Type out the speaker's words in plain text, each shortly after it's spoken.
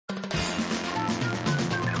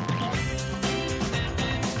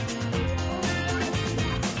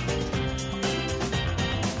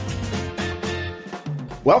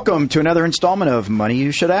Welcome to another installment of Money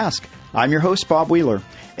You Should Ask. I'm your host, Bob Wheeler.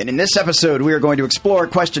 And in this episode, we are going to explore,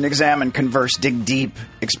 question, examine, converse, dig deep,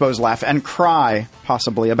 expose, laugh, and cry,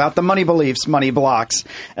 possibly, about the money beliefs, money blocks,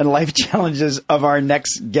 and life challenges of our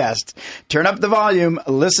next guest. Turn up the volume,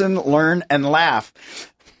 listen, learn, and laugh.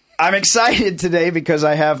 I'm excited today because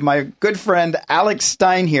I have my good friend Alex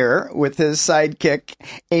Stein here with his sidekick,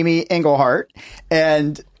 Amy Engelhardt.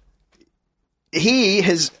 And he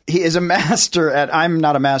is a master at, I'm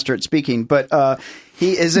not a master at speaking, but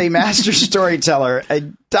he is a master storyteller, a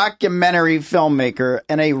documentary filmmaker,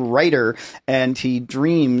 and a writer. And he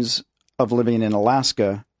dreams of living in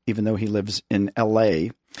Alaska, even though he lives in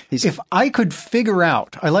L.A. If I could figure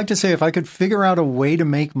out, I like to say, if I could figure out a way to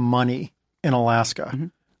make money in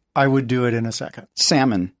Alaska, I would do it in a second.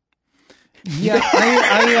 Salmon. Yeah,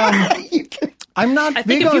 I'm not I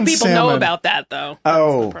big think a few on people salmon. know about that, though.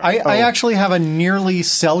 Oh. I actually have a nearly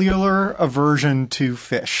cellular aversion to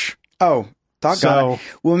fish. Oh, doggone it.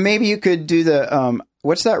 Well, maybe you could do the,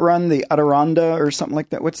 what's that run? The Adironda or something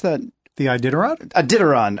like that? What's that? The Iditarod?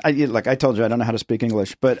 Iditarod. I told you, I don't know how to speak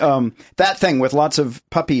English. But that thing with lots of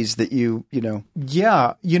puppies that you know.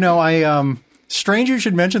 Yeah. Strange you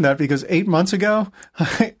should mention that because 8 months ago,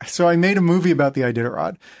 I made a movie about the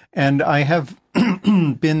Iditarod. And I have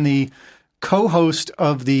been the co-host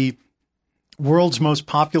of the world's most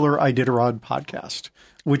popular Iditarod podcast,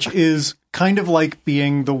 which is kind of like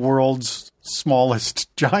being the world's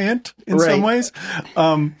smallest giant in some ways.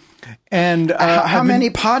 How many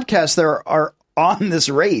podcasts there are on this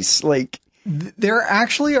race? Like there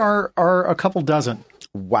actually are a couple dozen.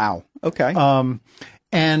 Wow. Okay.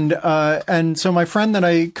 And so my friend that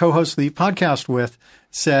I co-host the podcast with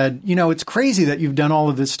said, it's crazy that you've done all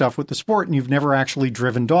of this stuff with the sport and you've never actually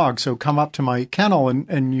driven dogs. So come up to my kennel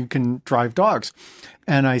and you can drive dogs.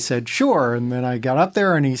 And I said, sure. And then I got up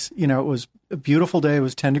there and it was a beautiful day. It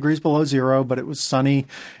was 10 degrees below zero, but it was sunny.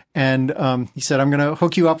 And he said, I'm going to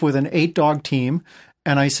hook you up with an 8-dog team.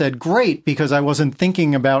 And I said, great, because I wasn't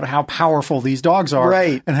thinking about how powerful these dogs are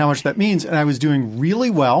and how much that means. And I was doing really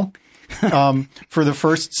well for the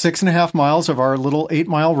first 6.5 miles of our little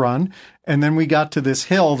 8-mile run. And then we got to this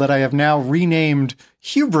hill that I have now renamed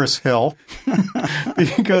Hubris Hill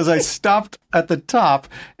because I stopped at the top.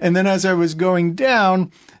 And then as I was going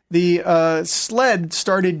down, the sled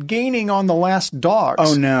started gaining on the last dogs.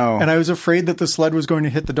 Oh, no. And I was afraid that the sled was going to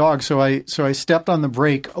hit the dog. So I stepped on the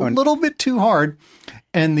brake a little bit too hard.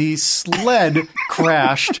 And the sled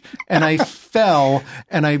crashed, and I fell,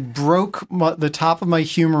 and I broke the top of my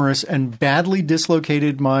humerus and badly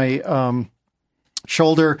dislocated my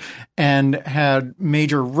shoulder and had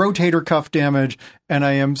major rotator cuff damage. And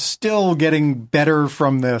I am still getting better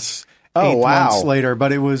from this 8 months later.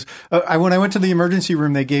 But it was when I went to the emergency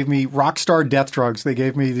room, they gave me rockstar death drugs. They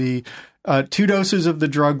gave me the 2 doses of the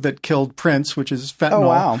drug that killed Prince, which is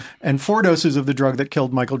fentanyl, and 4 doses of the drug that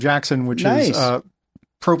killed Michael Jackson, which is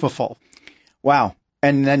propofol. Wow.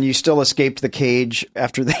 And then you still escaped the cage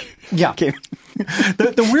after they came.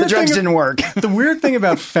 The weird the drugs didn't work. The weird thing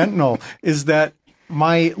about fentanyl is that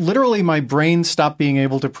my brain stopped being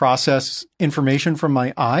able to process information from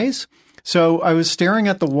my eyes. So I was staring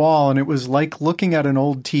at the wall and it was like looking at an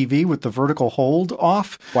old TV with the vertical hold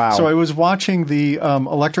off. Wow. So I was watching the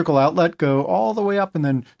electrical outlet go all the way up and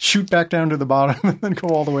then shoot back down to the bottom and then go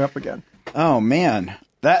all the way up again. Oh, man.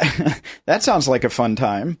 That sounds like a fun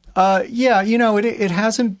time. It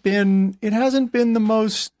hasn't been the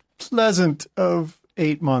most pleasant of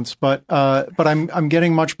 8 months, but I'm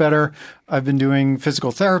getting much better. I've been doing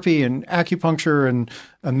physical therapy and acupuncture and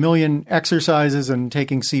a million exercises and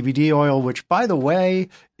taking CBD oil, which by the way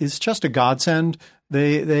is just a godsend.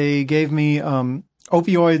 They gave me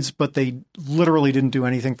opioids, but they literally didn't do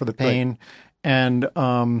anything for the pain. Right.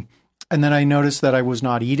 And then I noticed that I was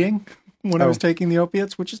not eating when I was taking the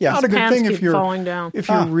opiates, which is not a good thing if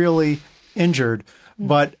you're really injured.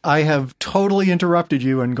 But I have totally interrupted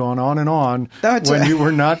you and gone on and on when you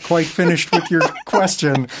were not quite finished with your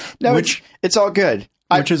question. No, it's all good.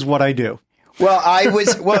 Which is what I do. Well,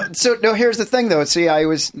 here's the thing though. See,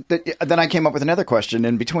 then I came up with another question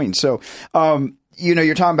in between. So,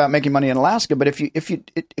 you're talking about making money in Alaska, but if you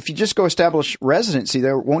just go establish residency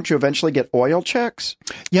there, won't you eventually get oil checks?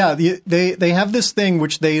 Yeah, they have this thing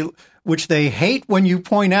which they hate when you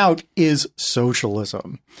point out is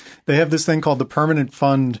socialism. They have this thing called the permanent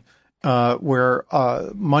fund, where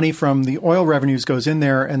money from the oil revenues goes in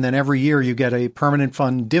there, and then every year you get a permanent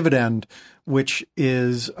fund dividend, which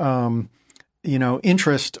is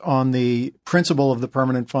interest on the principal of the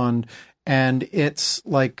permanent fund, and it's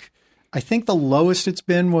like I think the lowest it's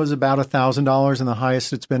been was about $1,000, and the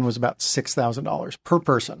highest it's been was about $6,000 per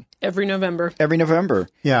person. Every November. Every November.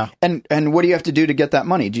 Yeah. And what do you have to do to get that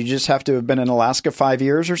money? Do you just have to have been in Alaska 5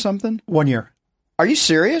 years or something? 1 year. Are you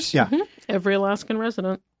serious? Yeah. Mm-hmm. Every Alaskan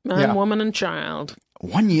resident, man, woman, and child.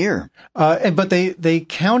 1 year. But they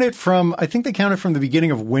count it from, I think they count it from the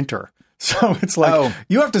beginning of winter. So it's like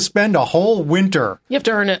you have to spend a whole winter. You have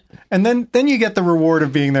to earn it. And then you get the reward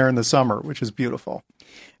of being there in the summer, which is beautiful.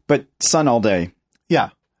 But sun all day. Yeah.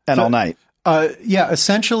 And all night. Yeah,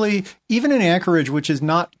 essentially, even in Anchorage, which is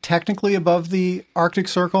not technically above the Arctic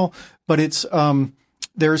Circle, but it's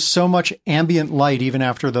there's so much ambient light even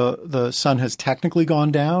after the sun has technically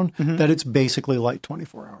gone down that it's basically light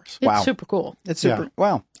 24 hours. It's super cool. It's super. Yeah.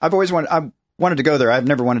 Wow. I've always wanted to go there. I've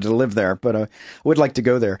never wanted to live there, but I would like to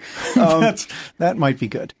go there. That might be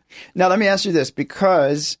good. Now, let me ask you this,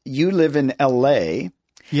 because you live in L.A.,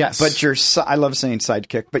 yes, but I love saying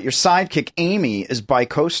sidekick, but your sidekick, Amy, is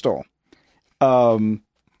bi-coastal.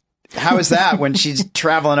 How is that when she's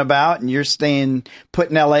traveling about and you're staying put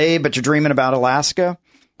in L.A., but you're dreaming about Alaska?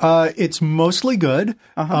 It's mostly good.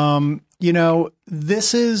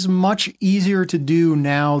 This is much easier to do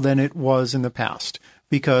now than it was in the past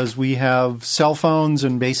because we have cell phones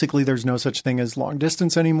and basically there's no such thing as long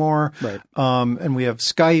distance anymore. Right. And we have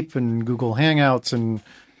Skype and Google Hangouts and,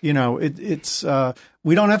 it's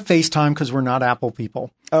we don't have FaceTime because we're not Apple people.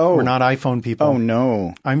 Oh. We're not iPhone people. Oh,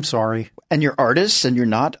 no. I'm sorry. And you're artists and you're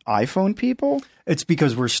not iPhone people? It's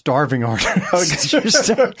because we're starving artists.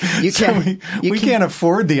 We can't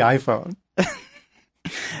afford the iPhone.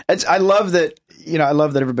 I love that. I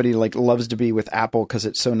love that everybody loves to be with Apple because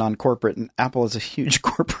it's so non-corporate, and Apple is a huge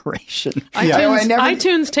corporation.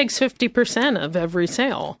 iTunes takes 50% of every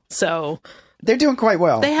sale, so they're doing quite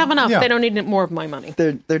well. They have enough. Yeah. They don't need more of my money.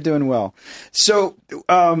 They're doing well. So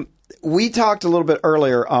we talked a little bit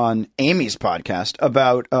earlier on Amy's podcast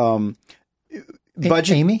about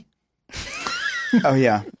budget. Amy? Oh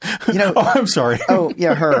yeah. I'm sorry. Oh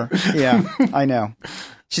yeah, her. Yeah, I know.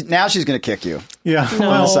 Now she's going to kick you. Yeah.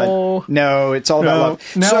 No, it's all about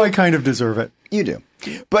love. Now I kind of deserve it. You do.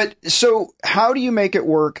 But so how do you make it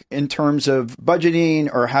work in terms of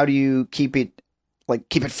budgeting, or how do you keep it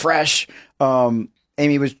fresh?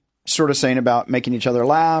 Amy was sort of saying about making each other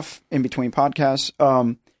laugh in between podcasts.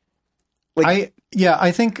 I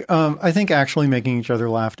think actually making each other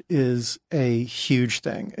laugh is a huge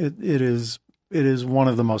thing. It is one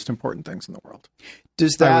of the most important things in the world.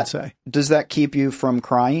 I would say. Does that keep you from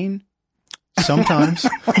crying? Sometimes.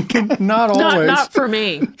 Not always. Not for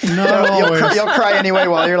me. Not always. You'll cry anyway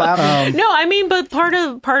while you're laughing. No, I mean, but part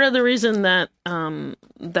of the reason that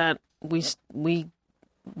that we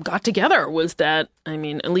got together was that, I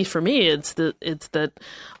mean, at least for me, it's that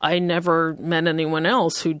I never met anyone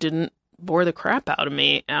else who didn't bore the crap out of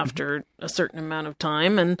me after a certain amount of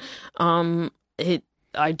time, and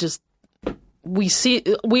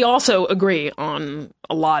we also agree on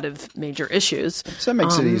a lot of major issues. So that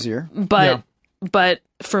makes it easier. But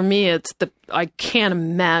for me, I can't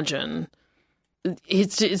imagine.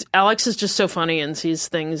 Alex is just so funny and sees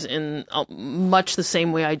things in much the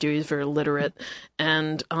same way I do. He's very literate,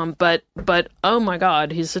 and but oh my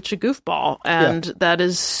God, he's such a goofball, and that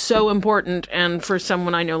is so important. And for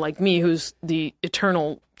someone I know like me, who's the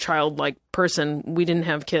eternal childlike person, we didn't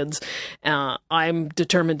have kids. I'm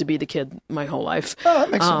determined to be the kid my whole life. Oh, that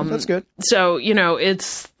makes sense. That's good. So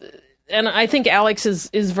and I think Alex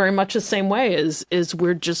is very much the same way. Is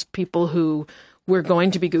we're just people who. We're going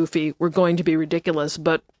to be goofy. We're going to be ridiculous,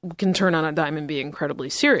 but we can turn on a dime and be incredibly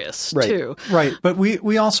serious too. Right. But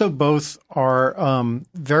we also both are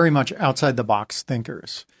very much outside the box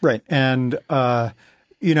thinkers. Right. And, to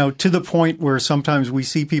the point where sometimes we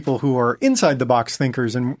see people who are inside the box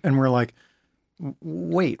thinkers and we're like,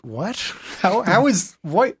 wait, what?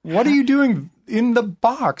 What are you doing in the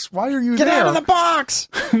box? Why are you there? Get there? out of the box!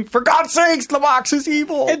 For God's sakes, the box is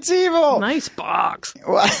evil. It's evil. Nice box.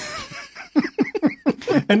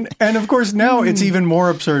 And of course now it's even more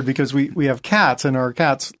absurd because we have cats and our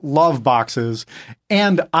cats love boxes,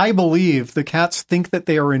 and I believe the cats think that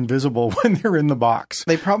they are invisible when they're in the box.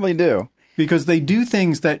 They probably do. Because they do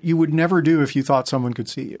things that you would never do if you thought someone could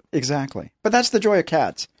see you. Exactly. But that's the joy of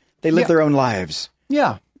cats. They live their own lives.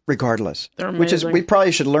 Yeah. Regardless. Which is, we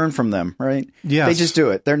probably should learn from them, right? Yes. They just do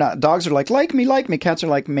it. They're not, dogs are like me. Cats are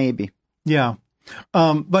like, maybe. Yeah.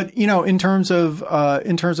 But in terms of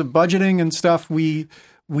budgeting and stuff,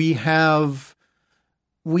 we have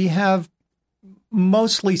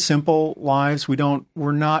mostly simple lives.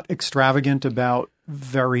 We're not extravagant about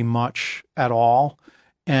very much at all.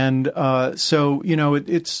 And, so,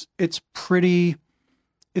 it's pretty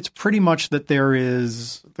it's pretty much that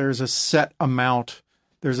there's a set amount,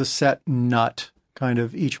 there's a set nut kind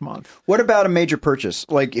of each month. What about a major purchase?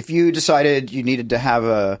 Like if you decided you needed to have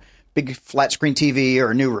a big flat screen TV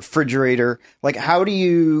or a new refrigerator, like how do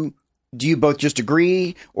you both just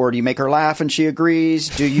agree, or do you make her laugh and she agrees?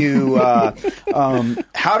 Do you,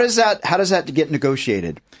 how does that get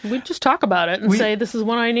negotiated? We just talk about it and say, this is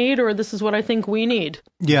what I need, or this is what I think we need.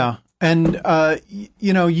 Yeah. And,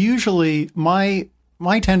 usually my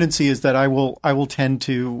tendency is that I will tend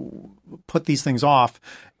to put these things off,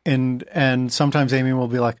 and sometimes Amy will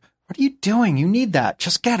be like, what are you doing? You need that.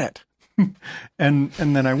 Just get it. and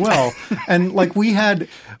then I will. And like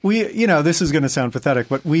this is going to sound pathetic,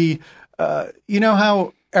 but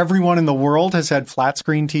how everyone in the world has had flat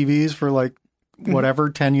screen TVs for like whatever,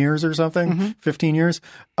 10 years or something, 15 years.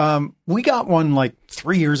 We got one like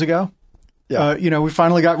 3 years ago. Yeah. We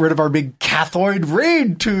finally got rid of our big cathode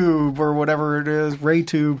ray tube or whatever it is, ray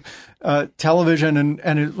tube television.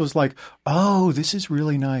 And it was like, oh, this is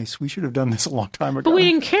really nice. We should have done this a long time ago. But we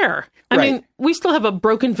didn't care. I mean, we still have a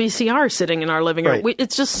broken VCR sitting in our living room. Right.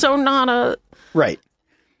 It's just so not a... Right.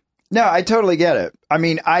 No, I totally get it. I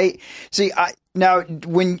mean, now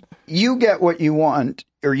when you get what you want,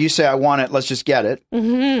 or you say, I want it, let's just get it.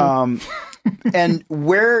 Mm-hmm. And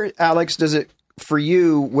where, Alex, does it, for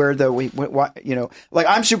you, where like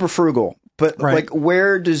I'm super frugal, but like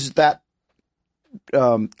where does that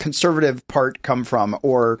conservative part come from,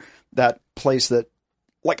 or that place that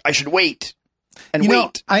like I should wait and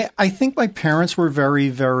wait? I think my parents were very,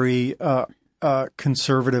 very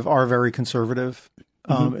conservative, are very conservative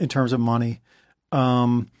in terms of money.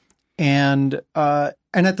 And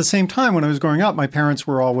at the same time, when I was growing up, my parents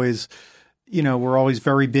were always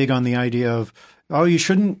very big on the idea of, oh,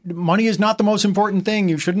 money is not the most important thing.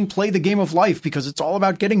 You shouldn't play the game of life because it's all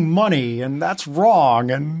about getting money, and that's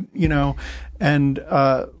wrong. And,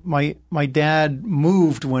 my dad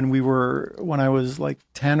moved when I was like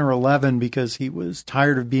 10 or 11 because he was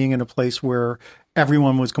tired of being in a place where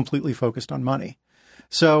everyone was completely focused on money.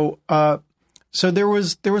 So there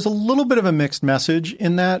was a little bit of a mixed message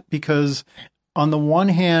in that, because on the one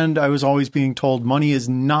hand, I was always being told money is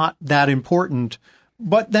not that important,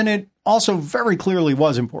 but then it also very clearly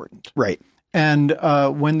was important. Right. And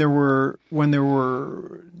when there were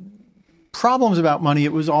problems about money,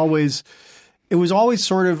 it was always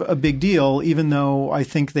sort of a big deal, even though I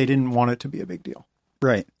think they didn't want it to be a big deal.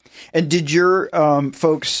 Right. And did your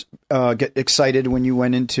folks get excited when you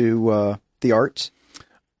went into the arts?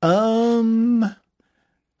 I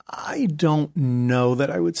don't know that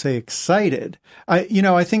I would say excited.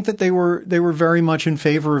 I think that they were very much in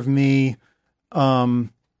favor of me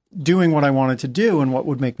doing what I wanted to do and what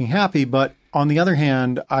would make me happy. But on the other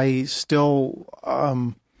hand, I still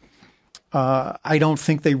I don't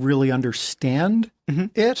think they really understand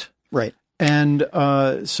it. Right. And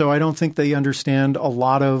so I don't think they understand a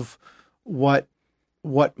lot of what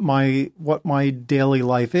my daily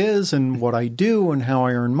life is and what I do and how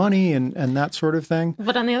I earn money and that sort of thing.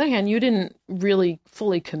 But on the other hand, you didn't really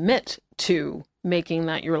fully commit to making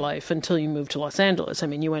that your life until you moved to Los Angeles. I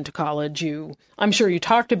mean, you went to college, I'm sure you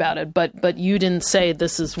talked about it, but you didn't say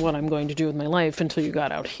this is what I'm going to do with my life until you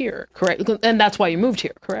got out here, correct? And that's why you moved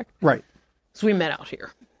here, correct? Right. So we met out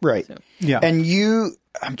here. Right. So. Yeah. And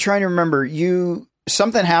I'm trying to remember,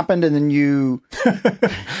 something happened and then you...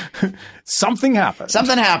 Something happened.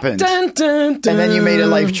 Something happened. Dun, dun, dun. And then you made a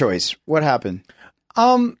life choice. What happened?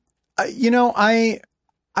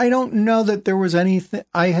 I don't know that there was anything.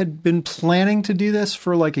 I had been planning to do this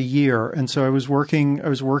for like a year. And so I was working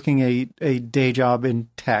a day job in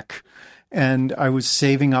tech, and I was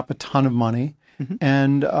saving up a ton of money. Mm-hmm.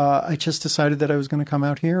 And I just decided that I was going to come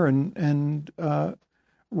out here and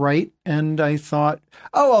write. And I thought,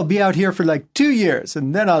 I'll be out here for like 2 years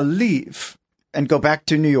and then I'll leave. And go back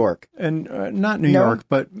to New York. And not New York,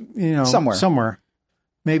 but, somewhere.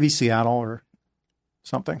 Maybe Seattle or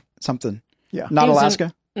something. Something. Yeah. Not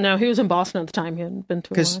Alaska? No, he was in Boston at the time. He hadn't been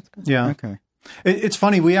to Alaska. Yeah. Okay. It's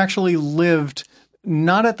funny. We actually lived,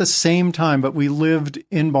 not at the same time, but we lived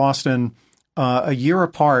in Boston a year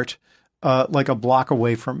apart, like a block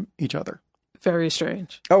away from each other. Very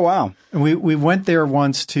strange. Oh, wow. And we went there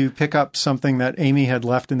once to pick up something that Amy had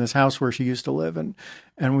left in this house where she used to live. And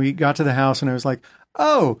we got to the house and I was like,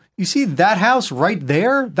 oh, you see that house right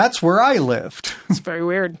there? That's where I lived. It's very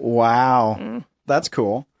weird. Wow. Mm. That's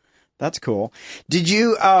cool. That's cool. Did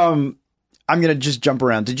you, I'm going to just jump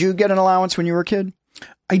around. Did you get an allowance when you were a kid?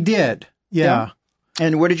 I did. Yeah.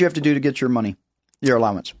 And what did you have to do to get your money, your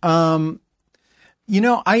allowance?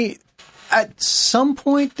 At some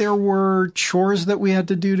point there were chores that we had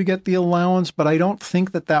to do to get the allowance, but I don't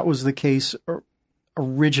think that was the case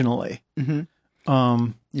originally. You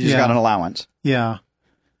just got an allowance. Yeah.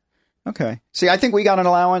 Okay. See, I think we got an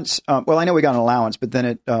allowance. Well, I know we got an allowance, but then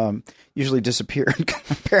it usually disappeared.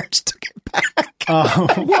 My parents took it back.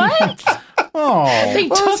 What? Oh. They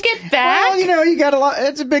took it back? Well, you got a lot.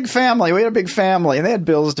 It's a big family. We had a big family, and they had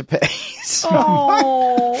bills to pay. So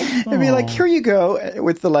they'd be like, here you go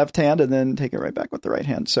with the left hand, and then take it right back with the right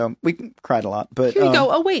hand. So we cried a lot. But here you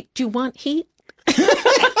go. Oh, wait. Do you want heat?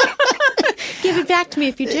 Give it back to me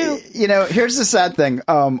if you do. Here's the sad thing.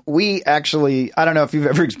 We actually, I don't know if you've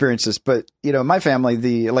ever experienced this, but, my family,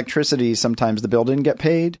 the electricity, sometimes the bill didn't get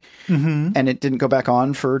paid and it didn't go back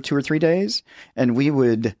on for 2 or 3 days. And we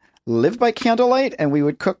would live by candlelight and we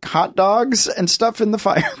would cook hot dogs and stuff in the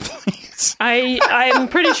fireplace. I'm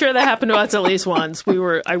pretty sure that happened to us at least once. We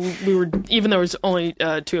were even though there was only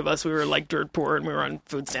 2 of us, we were like dirt poor and we were on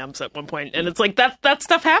food stamps at one point. And it's like that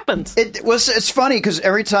stuff happens. It's funny because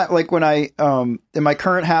every time, like when I in my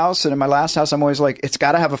current house and in my last house, I'm always like, it's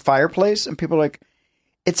got to have a fireplace, and people are like,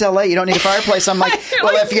 it's LA, you don't need a fireplace. I'm like,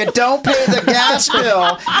 well, if you don't pay the gas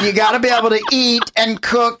bill, you got to be able to eat and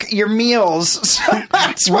cook your meals.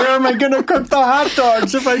 So where am I going to cook the hot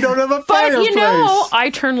dogs if I don't have a fireplace? But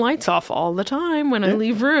I turn lights off all the time when I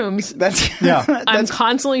leave rooms. I'm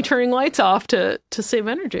constantly turning lights off to save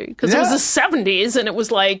energy because it was the 70s and it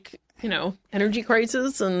was like, energy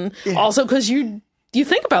crisis, and also because you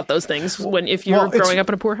think about those things if you're growing up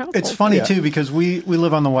in a poor household. It's funny too because we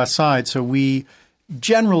live on the west side, so we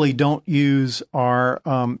generally don't use our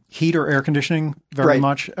heat or air conditioning very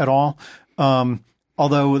much at all.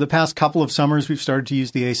 Although the past couple of summers we've started to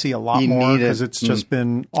use the AC a lot more because it's just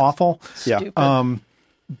been awful. Stupid.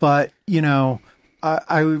 But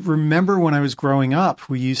I remember when I was growing up,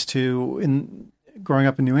 we used to growing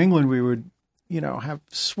up in New England, we would have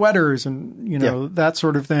sweaters and, that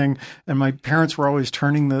sort of thing. And my parents were always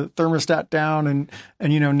turning the thermostat down. And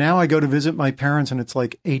now I go to visit my parents and it's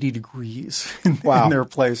like 80 degrees in their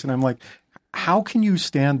place. And I'm like, how can you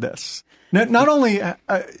stand this? Not only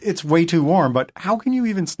it's way too warm, but how can you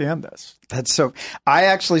even stand this? I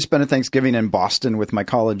actually spent a Thanksgiving in Boston with my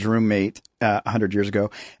college roommate 100 years ago.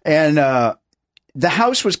 And, the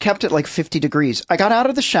house was kept at like 50 degrees. I got out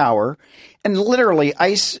of the shower and literally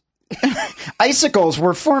icicles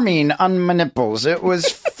were forming on my nipples. It was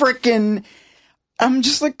freaking, I'm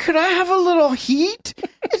just like, could I have a little heat?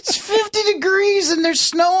 It's 50 degrees and there's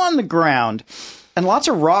snow on the ground and lots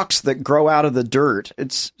of rocks that grow out of the dirt.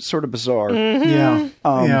 It's sort of bizarre.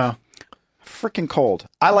 Mm-hmm. Freaking cold.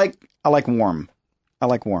 I like warm. I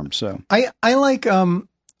like warm. So I like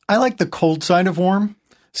the cold side of warm.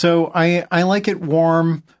 So I like it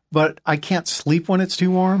warm, but I can't sleep when it's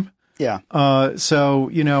too warm. Yeah. So,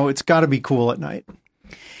 it's got to be cool at night.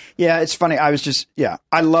 Yeah, it's funny. I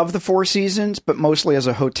love the Four Seasons, but mostly as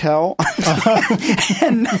a hotel.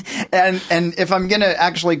 and if I'm going to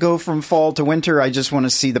actually go from fall to winter, I just want to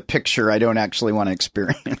see the picture. I don't actually want to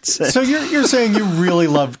experience it. So you're saying you really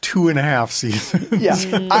love 2.5 seasons.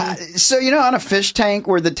 Yeah. So, on a fish tank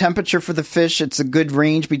where the temperature for the fish, it's a good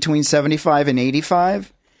range between 75 and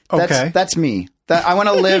 85. That's me. I want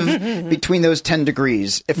to live between those 10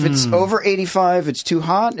 degrees. If it's over 85, it's too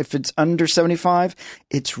hot. If it's under 75,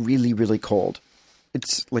 it's really, really cold.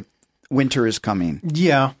 It's like winter is coming.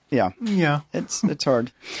 Yeah. It's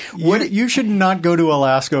hard. You should not go to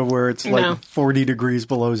Alaska where it's like 40 degrees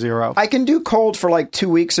below zero. I can do cold for like 2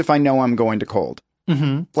 weeks if I know I'm going to cold.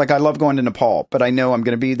 Mm-hmm. Like I love going to Nepal, but I know I'm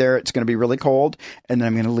going to be there. It's going to be really cold, and then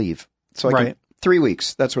I'm going to leave. So I can 3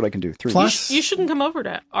 weeks. That's what I can do. 3 weeks. You shouldn't come over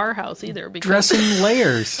to our house either. Because dress in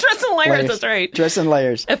layers. Dress in layers. That's right. Dress in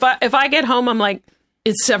layers. If I get home, I'm like,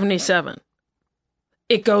 it's 77.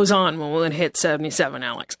 It goes on when we hit 77,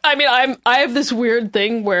 Alex. I mean, I have this weird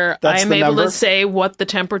thing where I'm able to say what the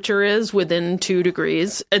temperature is within 2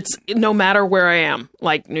 degrees. It's no matter where I am,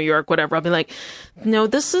 like New York, whatever. I'll be like, no,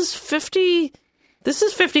 this is 50. This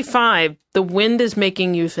is 55. The wind is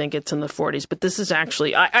making you think it's in the 40s, but this is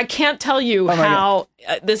actually, I can't tell you how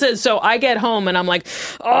this is. So I get home and I'm like,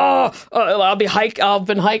 I've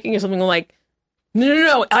been hiking or something. Like,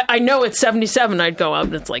 no. I know it's 77. I'd go up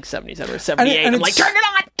and it's like 77 or 78. And I'm like, turn it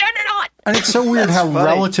on. And it's so weird how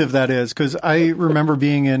relative that is. Cause I remember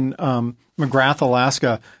being in McGrath,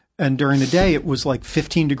 Alaska, and during the day it was like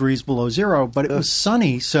 15 degrees below zero, but it was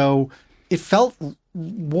sunny. So it felt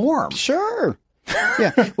warm. Sure.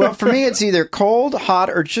 Yeah. Well, for me, it's either cold, hot,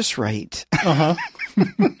 or just right. Uh-huh.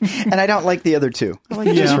 And I don't like the other two. I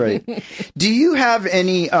like just right. Do you have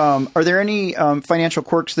any, are there any financial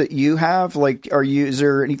quirks that you have? Like, is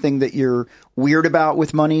there anything that you're weird about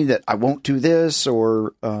with money that I won't do this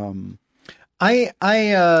or? I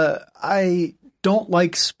don't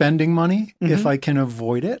like spending money if I can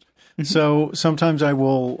avoid it. So sometimes I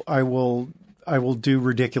will do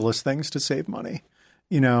ridiculous things to save money.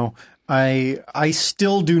 I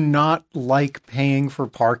still do not like paying for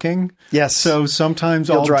parking. Yes. So sometimes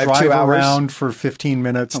I'll drive around for 15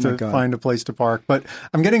 minutes to find a place to park. But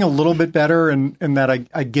I'm getting a little bit better in that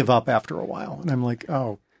I give up after a while. And I'm like,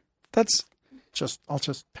 oh, I'll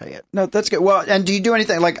just pay it. No, that's good. Well, and do you do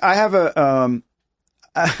anything like I have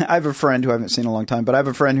a friend who I haven't seen in a long time, but I have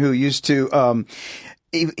a friend who used to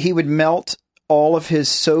he would melt all of his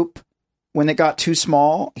soap. When it got too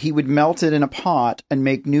small, he would melt it in a pot and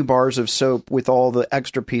make new bars of soap with all the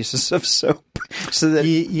extra pieces of soap. So that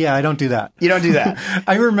yeah, I don't do that. You don't do that.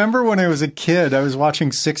 I remember when I was a kid, I was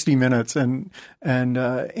watching 60 Minutes, and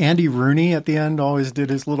Andy Rooney at the end always did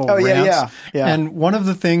his little rants. Yeah. And one of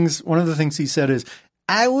the things he said is,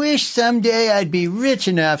 I wish someday I'd be rich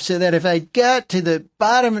enough so that if I got to the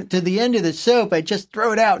bottom, to the end of the soap, I'd just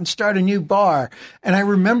throw it out and start a new bar. And I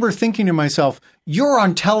remember thinking to myself, you're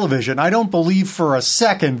on television. I don't believe for a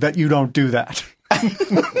second that you don't do that.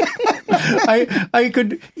 I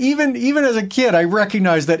could, even as a kid, I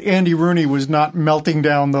recognized that Andy Rooney was not melting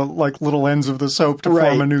down the little ends of the soap to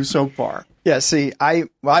form a new soap bar. Yeah, see, I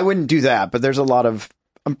wouldn't do that, but there's I'm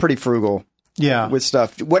pretty frugal. Yeah. With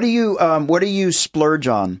stuff. What do you splurge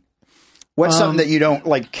on? What's something that you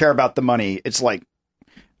don't care about the money? It's like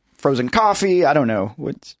frozen coffee. I don't know.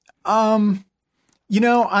 What's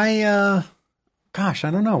gosh,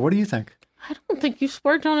 I don't know. What do you think? I don't think you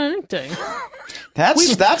splurge on anything.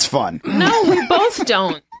 That's fun. No, we both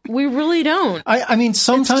don't. We really don't. I mean,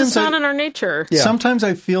 sometimes it's just not in our nature. Yeah. Sometimes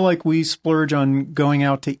I feel like we splurge on going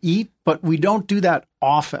out to eat, but we don't do that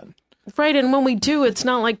often. Right, and when we do, it's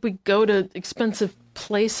not like we go to expensive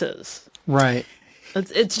places. Right.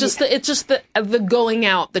 It's just the going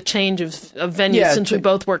out, the change of venue since we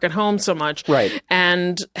both work at home so much. Right.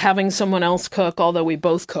 And having someone else cook, although we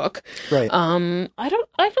both cook. Right. I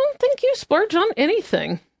don't think you splurge on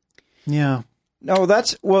anything. Yeah. No,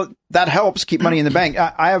 that helps keep money in the bank.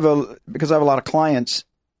 Because I have a lot of clients,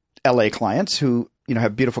 LA clients who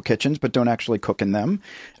have beautiful kitchens, but don't actually cook in them.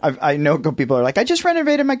 I know people are like, I just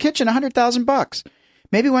renovated my kitchen, $100,000.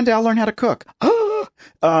 Maybe one day I'll learn how to cook.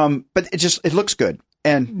 But it looks good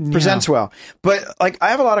and presents well. But I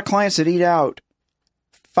have a lot of clients that eat out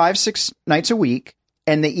 5-6 nights a week,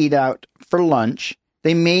 and they eat out for lunch.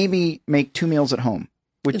 They maybe make 2 meals at home,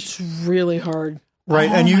 which it's really hard. Right,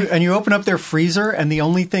 and you open up their freezer, and the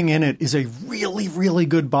only thing in it is a really, really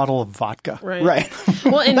good bottle of vodka. Right.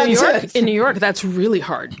 Well, in New York, that's really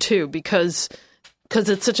hard too because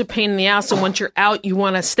it's such a pain in the ass. And once you're out, you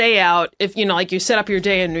want to stay out. If you set up your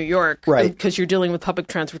day in New York, right? Because you're dealing with public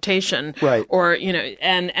transportation, right? Or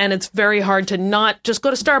and it's very hard to not just go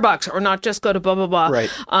to Starbucks or not just go to blah blah blah. Right.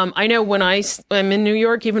 I know when I'm in New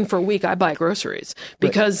York, even for a week, I buy groceries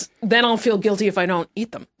because then I'll feel guilty if I don't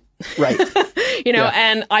eat them. Right.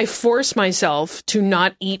 And I force myself to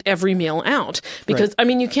not eat every meal out because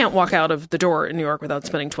you can't walk out of the door in New York without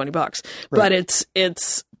spending $20. Right. But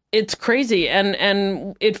it's crazy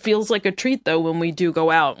and it feels like a treat though when we do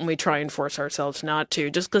go out and we try and force ourselves not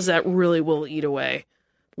to, just because that really will eat away,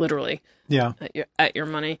 literally. Yeah. At your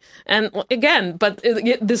money. And again, but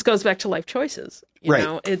this goes back to life choices. You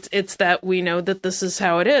know, it's that we know that this is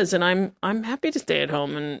how it is, and I'm happy to stay at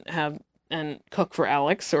home and cook for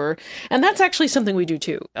Alex, and that's actually something we do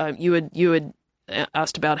too. You had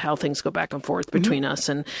asked about how things go back and forth between us,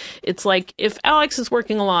 and it's like if Alex is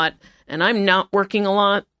working a lot and I'm not working a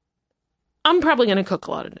lot, I'm probably going to cook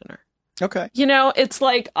a lot of dinner. Okay. It's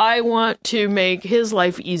like I want to make his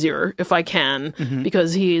life easier if I can,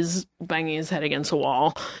 because he's banging his head against a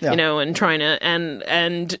wall, and trying to,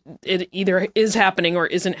 and it either is happening or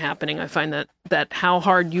isn't happening. I find that how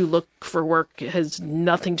hard you look for work has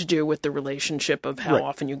nothing to do with the relationship of how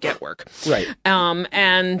often you get work. Right.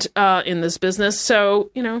 And in this business.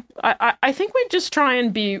 So, I think we just try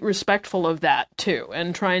and be respectful of that too,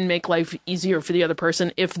 and try and make life easier for the other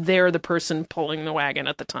person if they're the person pulling the wagon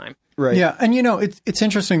at the time. Right. Yeah. And, it's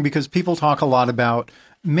interesting because people talk a lot about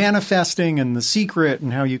manifesting and the secret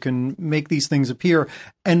and how you can make these things appear.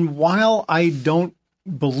 And while I don't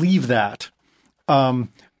believe that, I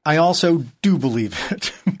also do believe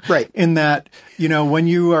it. Right. In that, when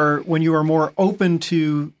you are more open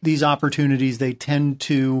to these opportunities, they tend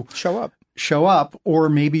to show up, or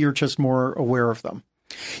maybe you're just more aware of them.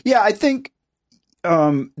 Yeah. I think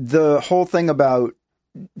the whole thing about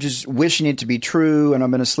just wishing it to be true and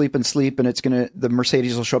I'm going to sleep and the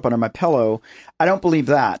Mercedes will show up under my pillow. I don't believe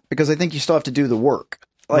that, because I think you still have to do the work.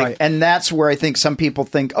 And that's where I think some people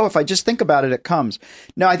think, oh, if I just think about it, it comes.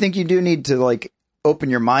 No, I think you do need to open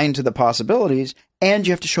your mind to the possibilities, and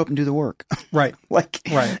you have to show up and do the work. Right.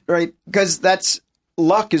 Right. Because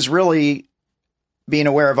luck is really being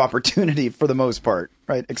aware of opportunity for the most part,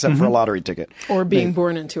 right? Except for a lottery ticket. Or being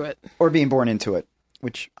born into it.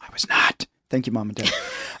 Which I was not. Thank you, Mom and Dad.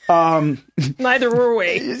 Neither were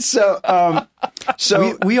we. So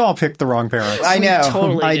we all picked the wrong parents. I know.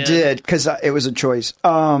 Totally I did because it was a choice.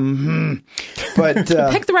 But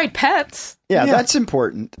pick the right pets. Yeah, that's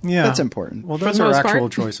important. Yeah. That's important. Well, those are actual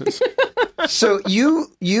choices. So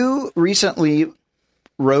you recently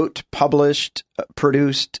wrote, published,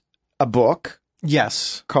 produced a book.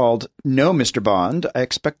 Yes. Called No, Mr. Bond, I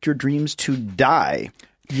Expect Your Dreams to Die.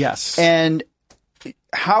 Yes. And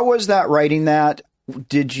how was that writing that?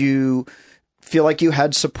 Did you feel like you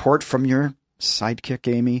had support from your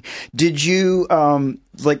sidekick, Amy? Did you how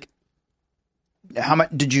much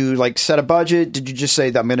did you set a budget? Did you just say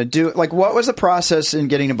that I'm going to do it? What was the process in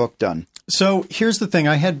getting a book done? So here's the thing.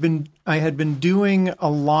 I had been doing a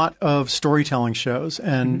lot of storytelling shows,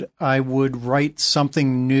 and I would write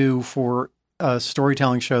something new for a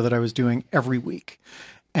storytelling show that I was doing every week.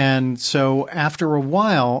 And so after a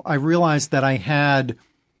while, I realized that I had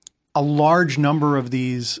a large number of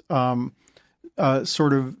these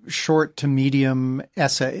sort of short to medium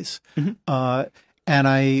essays. And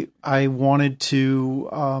I wanted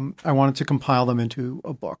to compile them into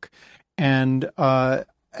a book. And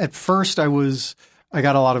at first I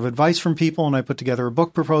got a lot of advice from people, and I put together a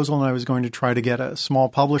book proposal, and I was going to try to get a small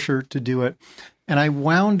publisher to do it. And I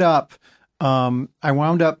wound up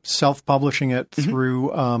self-publishing it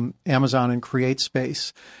through Amazon and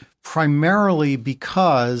CreateSpace, primarily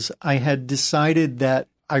because I had decided that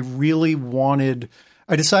I decided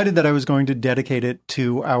that I was going to dedicate it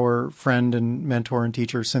to our friend and mentor and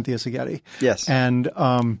teacher, Cynthia Seghetti. Yes. And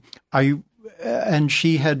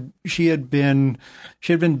she had been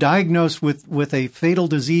diagnosed with a fatal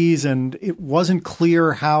disease, and it wasn't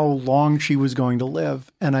clear how long she was going to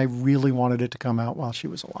live. And I really wanted it to come out while she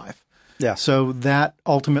was alive. Yeah. So that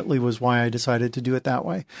ultimately was why I decided to do it that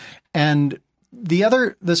way. And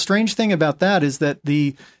the strange thing about that is that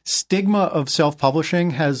the stigma of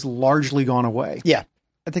self-publishing has largely gone away. Yeah,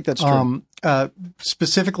 I think that's true.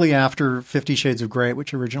 Specifically after 50 Shades of Grey,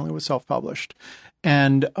 which originally was self-published.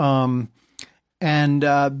 And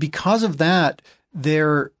because of that,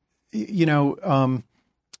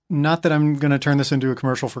 not that I'm going to turn this into a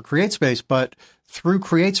commercial for CreateSpace, but through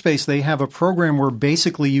CreateSpace, they have a program where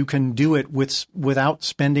basically you can do it without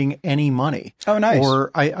spending any money. Oh, nice.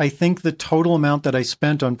 Or I think the total amount that I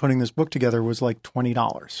spent on putting this book together was like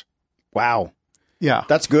 $20. Wow. Yeah.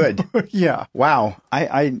 That's good. Yeah. Wow.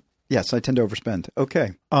 Yes, I tend to overspend.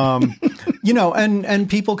 Okay. And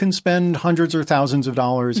people can spend hundreds or thousands of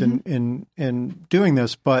dollars in doing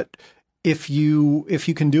this, but if you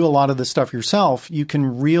can do a lot of this stuff yourself, you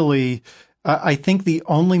can really, I think the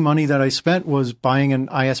only money that I spent was buying an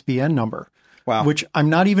ISBN number. Wow. Which I'm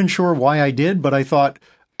not even sure why I did, but I thought,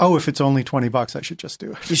 if it's only $20, I should just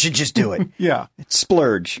do it. You should just do it. Yeah. It's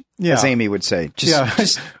splurge, as Amy would say.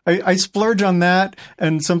 I splurge on that.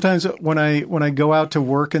 And sometimes when I go out to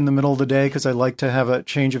work in the middle of the day, because I like to have a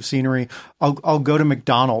change of scenery, I'll go to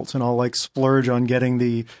McDonald's and I'll splurge on getting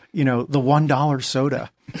the $1 soda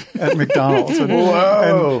at McDonald's.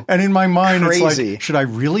 And in my mind, Crazy. It's like, should I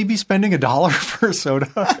really be spending $1 for a soda?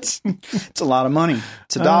 It's a lot of money.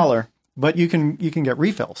 It's $1. But you can get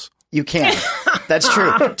refills. You can. That's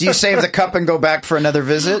true. Do you save the cup and go back for another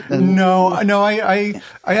visit? No. I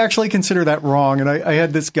actually consider that wrong. And I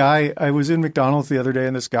had this guy. I was in McDonald's the other day,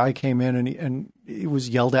 and this guy came in, and he was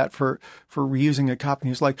yelled at for reusing a cup, and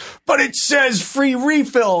he was like, "But it says free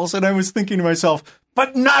refills." And I was thinking to myself,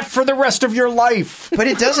 but not for the rest of your life. But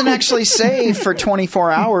it doesn't actually say for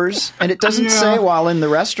 24 hours, and it doesn't say while in the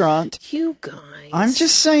restaurant. You guys. I'm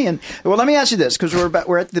just saying. Well, let me ask you this, because we're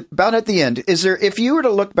about at the end. Is there, if you were to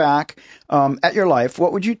look back at your life,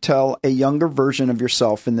 what would you tell a younger version of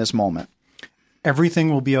yourself in this moment? Everything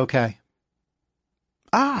will be okay.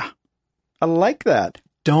 I like that.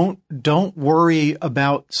 Don't worry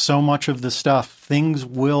about so much of the stuff. Things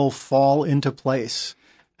will fall into place.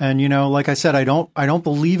 And, like I said, I don't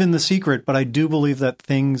believe in The Secret, but I do believe that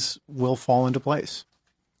things will fall into place.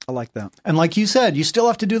 I like that. And like you said, you still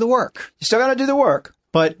have to do the work. You still got to do the work.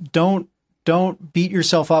 But don't beat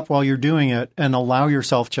yourself up while you're doing it, and allow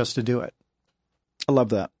yourself just to do it. I love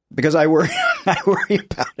that, because I worry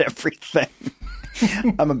about everything.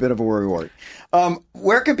 I'm a bit of a worrywart.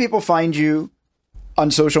 Where can people find you on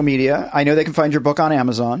social media? I know they can find your book on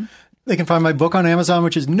Amazon. They can find my book on Amazon,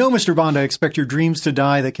 which is No, Mr. Bond, I Expect Your Dreams to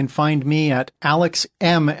Die. They can find me at Alex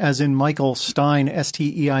M, as in Michael Stein,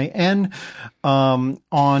 Stein,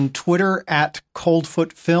 on Twitter at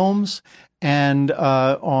Coldfoot Films, and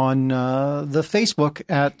on the Facebook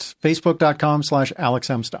at facebook.com/Alex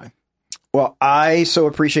M. Stein. Well, I so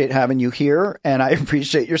appreciate having you here, and I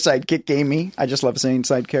appreciate your sidekick, Amy. I just love saying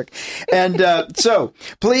sidekick. And so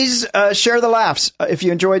please share the laughs. If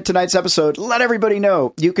you enjoyed tonight's episode, let everybody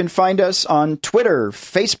know. You can find us on Twitter,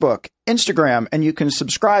 Facebook, Instagram, and you can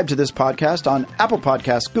subscribe to this podcast on Apple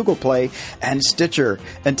Podcasts, Google Play, and Stitcher.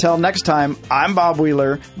 Until next time, I'm Bob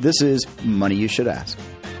Wheeler. This is Money You Should Ask.